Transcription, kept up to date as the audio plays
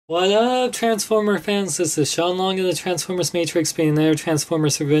What up, Transformer fans? This is Sean Long of the Transformers Matrix, being another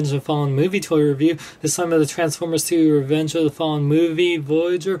Transformers Revenge of the Fallen movie toy review. This time of the Transformers 2 Revenge of the Fallen movie,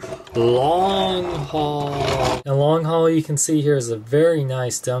 Voyager, Long Haul. And Long Haul, you can see here, is a very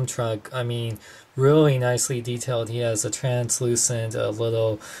nice dump truck. I mean, really nicely detailed. He has a translucent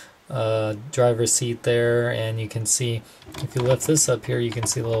little driver's seat there, and you can see, if you lift this up here, you can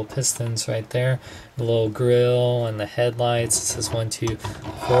see the little pistons right there, the little grill and the headlights. It says 1, 2,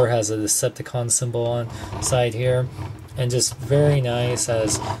 4, has a Decepticon symbol on the side here, and just very nice.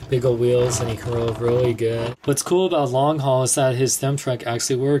 Has big old wheels and he can roll really good. What's cool about Long Haul is that his dump truck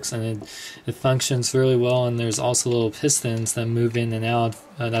actually works, and it functions really well, and there's also little pistons that move in and out.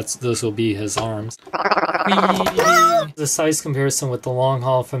 Those will be his arms. The size comparison with the Long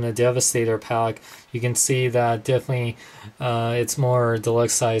Haul from the Devastator pack, you can see that definitely it's more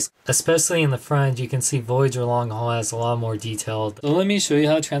deluxe size. Especially in the front, you can see Voyager Long Haul has a lot more detailed. So let me show you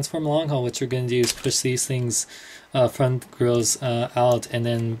how to transform Long Haul. What you're going to do is push these things, front grills out, and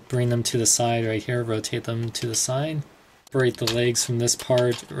then bring them to the side right here. Rotate them to the side. Separate the legs from this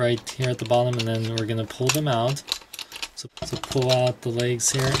part right here at the bottom, and then we're going to pull them out. So pull out the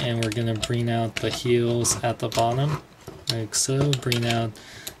legs here, and we're going to bring out the heels at the bottom, like so. Bring out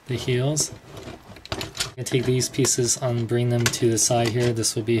the heels. And take these pieces and bring them to the side here.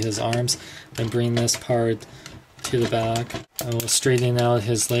 This will be his arms. Then bring this part to the back. And we'll straighten out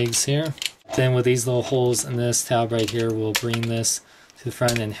his legs here. Then with these little holes in this tab right here, we'll bring this to the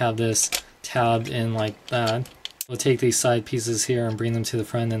front and have this tabbed in like that. We'll take these side pieces here and bring them to the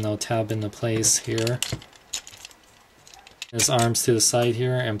front, and they'll tab into place here. His arms to the side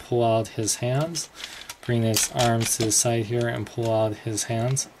here and pull out his hands. Bring his arms to the side here and pull out his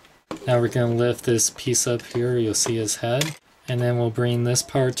hands. Now we're going to lift this piece up here. You'll see his head. And then we'll bring this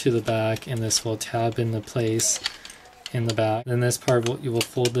part to the back, and this will tab into place in the back. Then this part, you will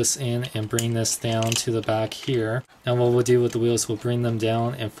fold this in and bring this down to the back here. Now what we'll do with the wheels, we'll bring them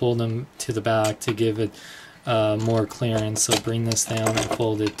down and fold them to the back to give it more clearance. So bring this down and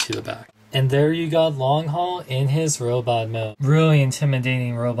fold it to the back. And there you got Long Haul in his robot mode. Really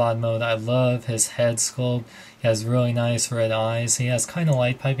intimidating robot mode. I love his head sculpt. He has really nice red eyes. He has kind of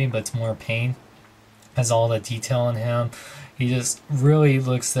light piping, but it's more paint. Has all the detail on him. He just really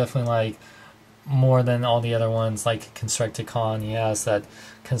looks definitely like more than all the other ones, like Constructicon. He has that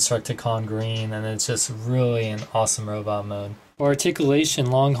Constructicon green, and it's just really an awesome robot mode. For articulation,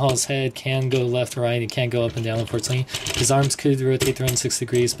 Long Haul's head can go left or right. It can't go up and down, unfortunately. His arms could rotate 360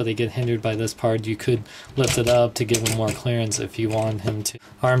 degrees, but they get hindered by this part. You could lift it up to give him more clearance if you want him to.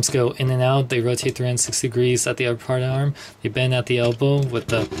 Arms go in and out. They rotate 360 degrees at the upper part of the arm. They bend at the elbow with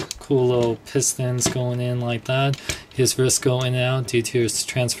the cool little pistons going in like that. His wrists go in and out due to his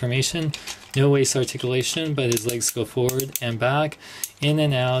transformation. No waist articulation, but his legs go forward and back, in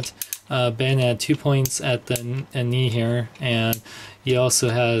and out. Bend at 2 points at the knee here, and he also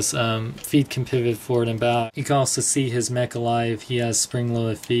has feet can pivot forward and back. You can also see his mech alive. He has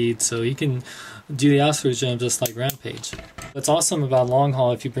spring-loaded feet, so he can do the Oscar jump just like Rampage. What's awesome about Long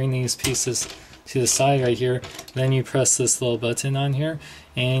Haul, if you bring these pieces to the side right here, then you press this little button on here,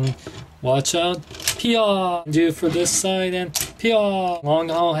 and watch out, Pia! Do it for this side, and Pia! Long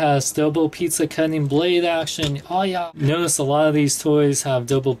Haul has double pizza cutting blade action. Oh yeah! Notice a lot of these toys have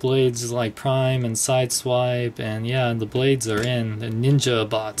double blades like Prime and Sideswipe, and yeah, the blades are in. The ninja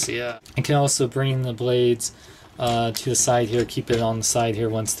bots, yeah. You can also bring the blades to the side here, keep it on the side here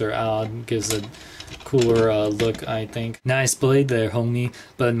once they're out. It gives a cooler look, I think. Nice blade there, homie,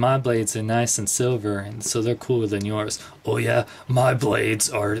 but my blades are nice and silver, and so they're cooler than yours. Oh yeah, my blades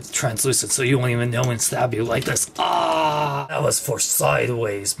are translucent, so you won't even know and stab you like this. Ah, that was for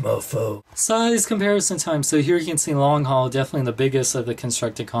sideways, mofo. Size comparison time. So here you can see Long Haul, definitely the biggest of the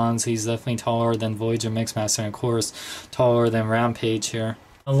Constructicons. He's definitely taller than Voyager Mixmaster, and of course taller than Rampage here.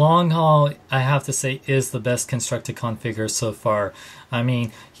 Long Haul, I have to say, is the best Constructicon figure so far. I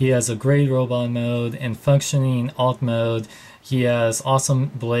mean, he has a great robot mode and functioning alt mode. He has awesome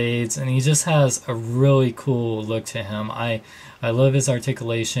blades, and he just has a really cool look to him. I love his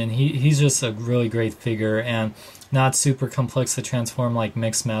articulation. He's just a really great figure, and not super complex to transform like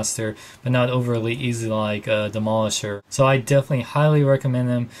Mixmaster, but not overly easy like Demolisher. So I definitely highly recommend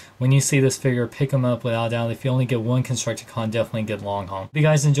him. When you see this figure, pick him up without doubt. If you only get one Constructicon, definitely get Long Haul. If you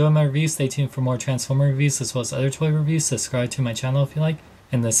guys enjoyed my review, stay tuned for more Transformer reviews as well as other toy reviews. Subscribe to my channel if you like.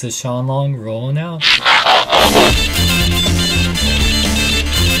 And this is Sean Long rolling out.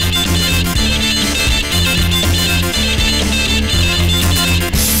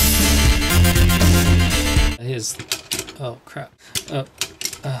 Oh crap.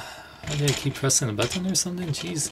 Did I keep pressing the button or something? Jeez.